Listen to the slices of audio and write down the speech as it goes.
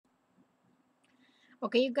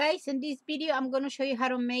Okay, you guys, in this video, I'm going to show you how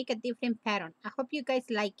to make a different pattern. I hope you guys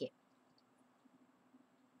like it.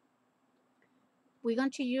 We're going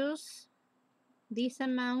to use this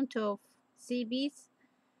amount of CBs,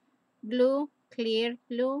 blue, clear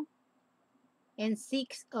blue, and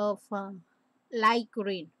 6 of light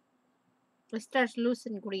green. It starts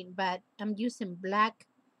losing green, but I'm using black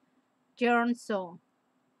yarn so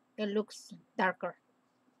it looks darker.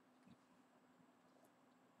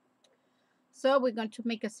 So we're going to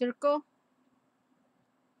make a circle,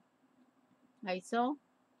 like so.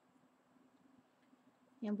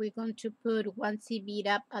 And we're going to put one CB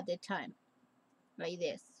up at a time, like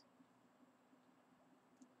this.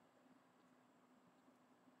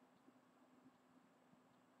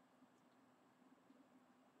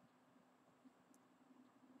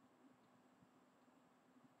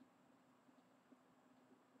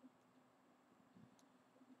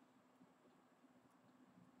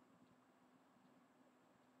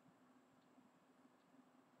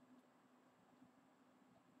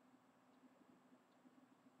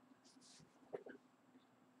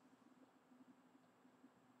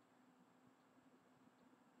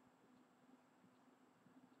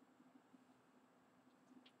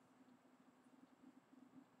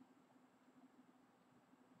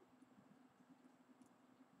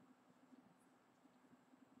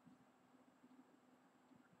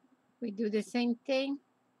 We do the same thing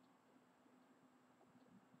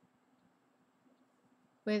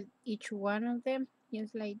with each one of them,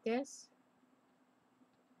 just like this.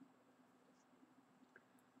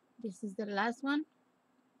 This is the last one.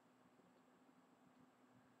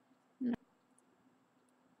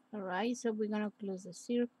 All right, so we're gonna close the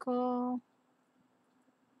circle.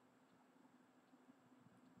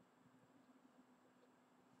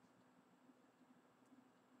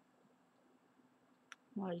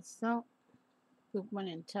 Like so. Put one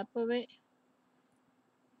on top of it,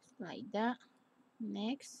 like that.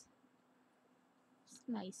 Next,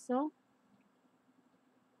 like so.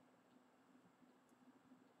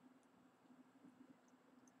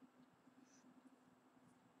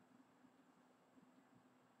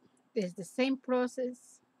 It's the same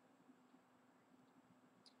process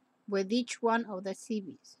with each one of the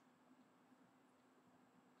CBs.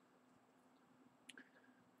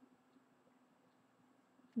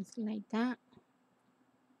 Just like that.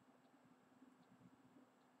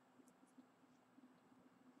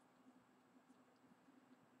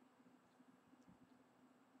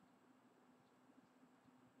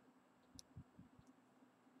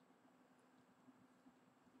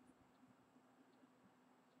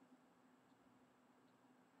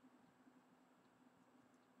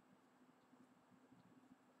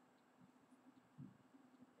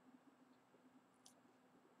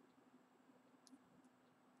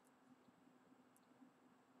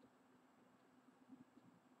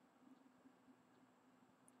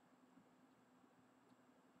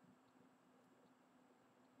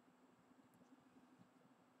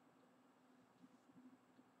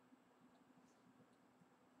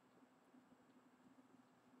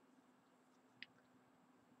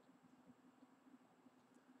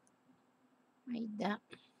 Like that.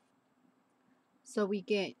 So we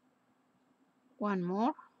get one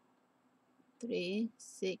more. 3,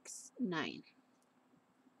 6, 9.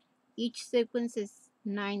 Each sequence is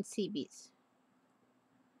 9 CBs.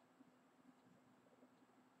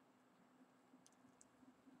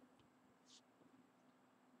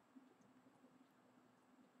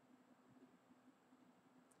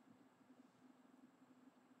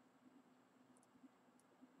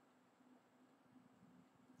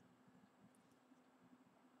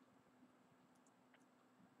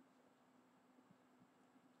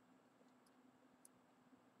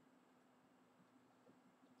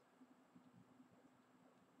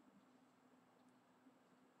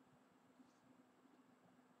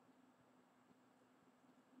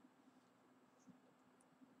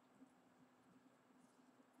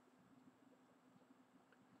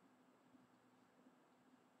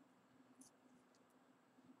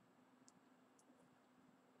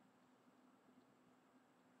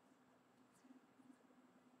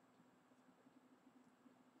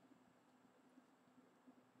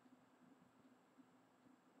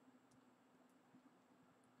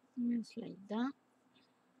 Just like that.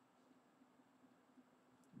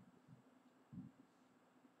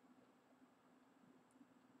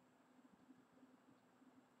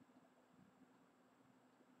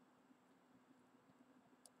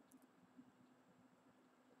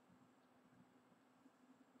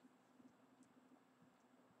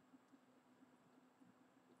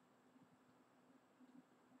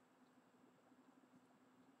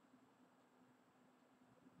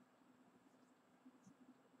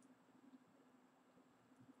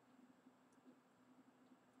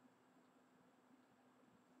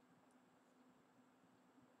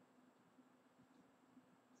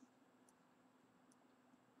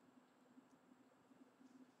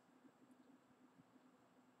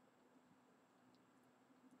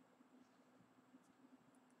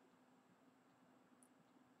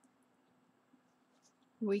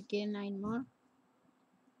 We get 9 more.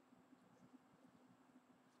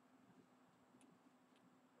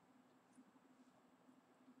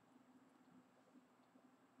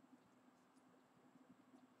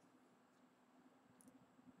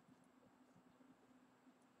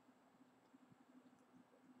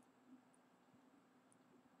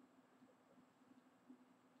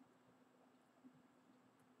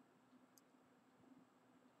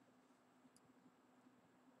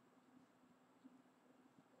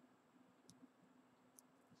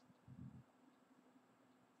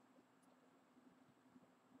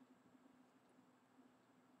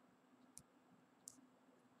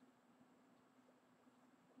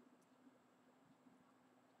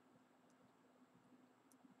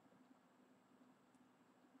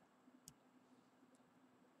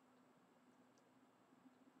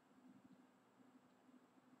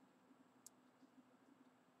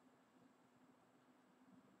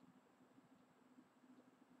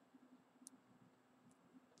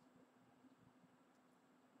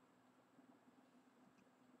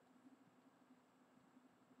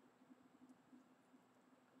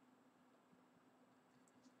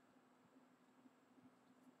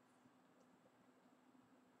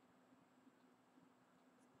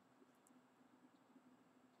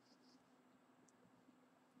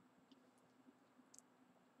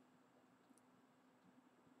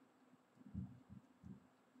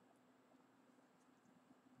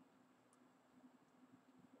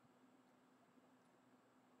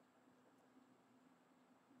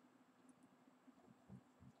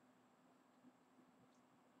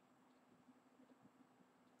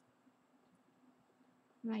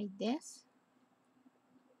 Like this.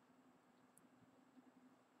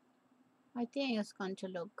 I think it's going to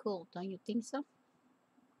look cool, don't you think so?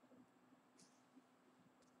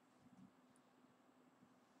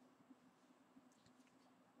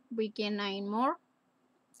 We get 9 more.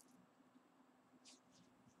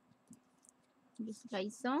 Just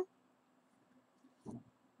like so.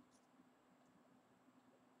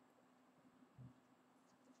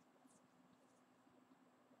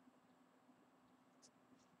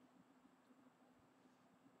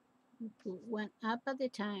 We put one up at a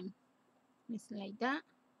time. Just like that.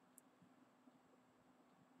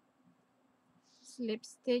 Slip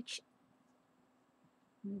stitch.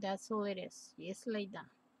 And that's all it is. Just like that.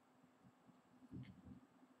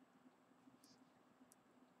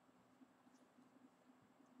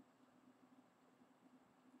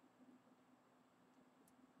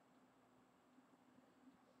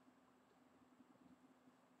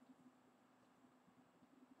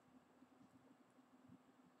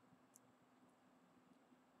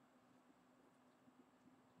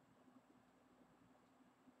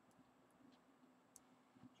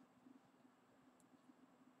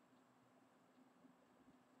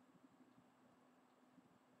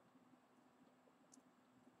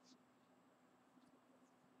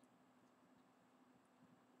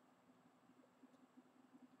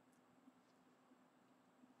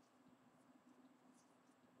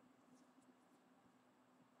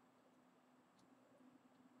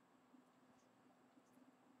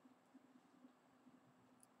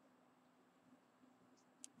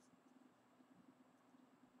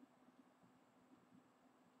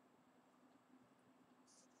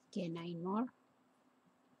 Get 9 more.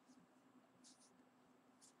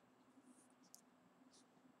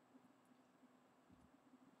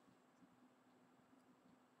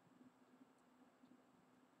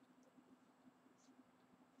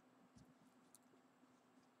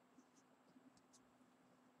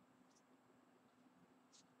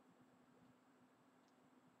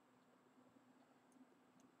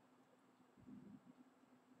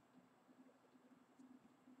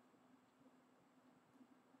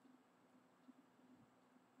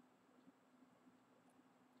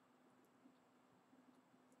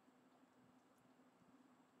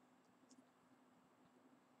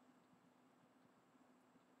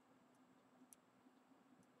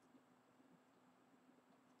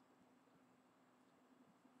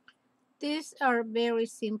 These are very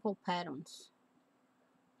simple patterns.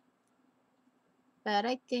 But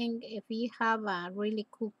I think if you have really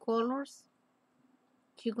cool colors,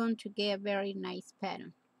 you're going to get a very nice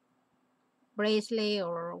pattern. Bracelet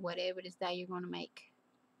or whatever it is that you're going to make.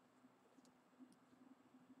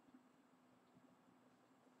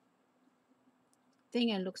 I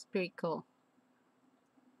think it looks pretty cool.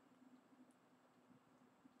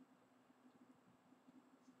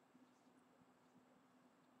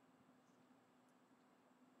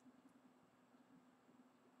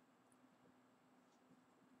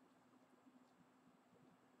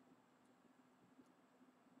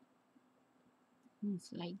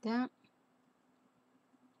 It's like that.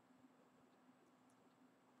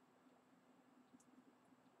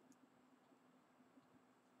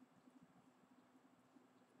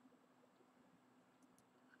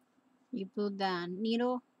 You put the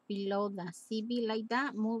needle below the CB like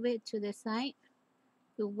that, move it to the side,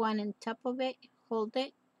 put one on top of it, hold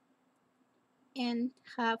it, and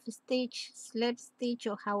half stitch, slip stitch,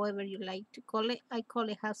 or however you like to call it. I call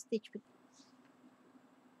it half stitch because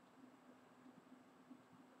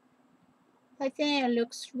I think it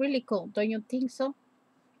looks really cool. Don't you think so?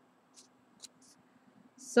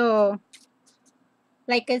 So,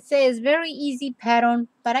 like I say, it's very easy pattern,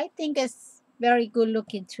 but I think it's very good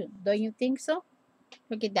looking too. Don't you think so?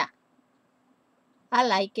 Look at that. I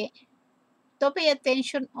like it. Don't pay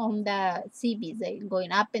attention on the CBs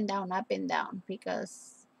going up and down,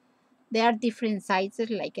 because there are different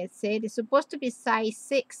sizes. Like I said, it's supposed to be size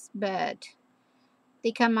 6, but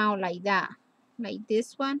they come out like that. Like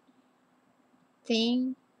this one,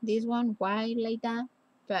 thin, this one wide like that.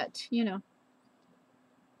 But,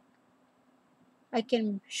 I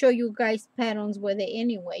can show you guys patterns with it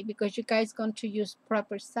anyway, because you guys going to use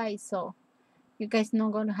proper size, so you guys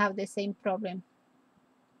not going to have the same problem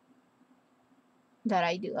that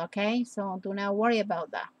I do, okay? So do not worry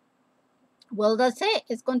about that. Well, that's it.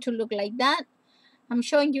 It's going to look like that. I'm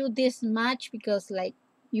showing you this much because, like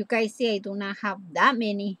you guys see, I do not have that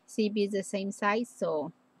many CBs the same size,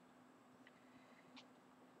 so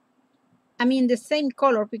I mean the same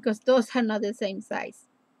color, because those are not the same size.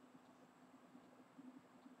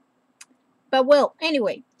 But well,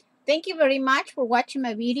 anyway, thank you very much for watching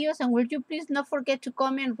my videos, and will you please not forget to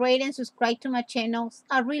comment, rate, and subscribe to my channels.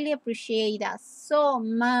 I really appreciate that so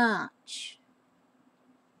much.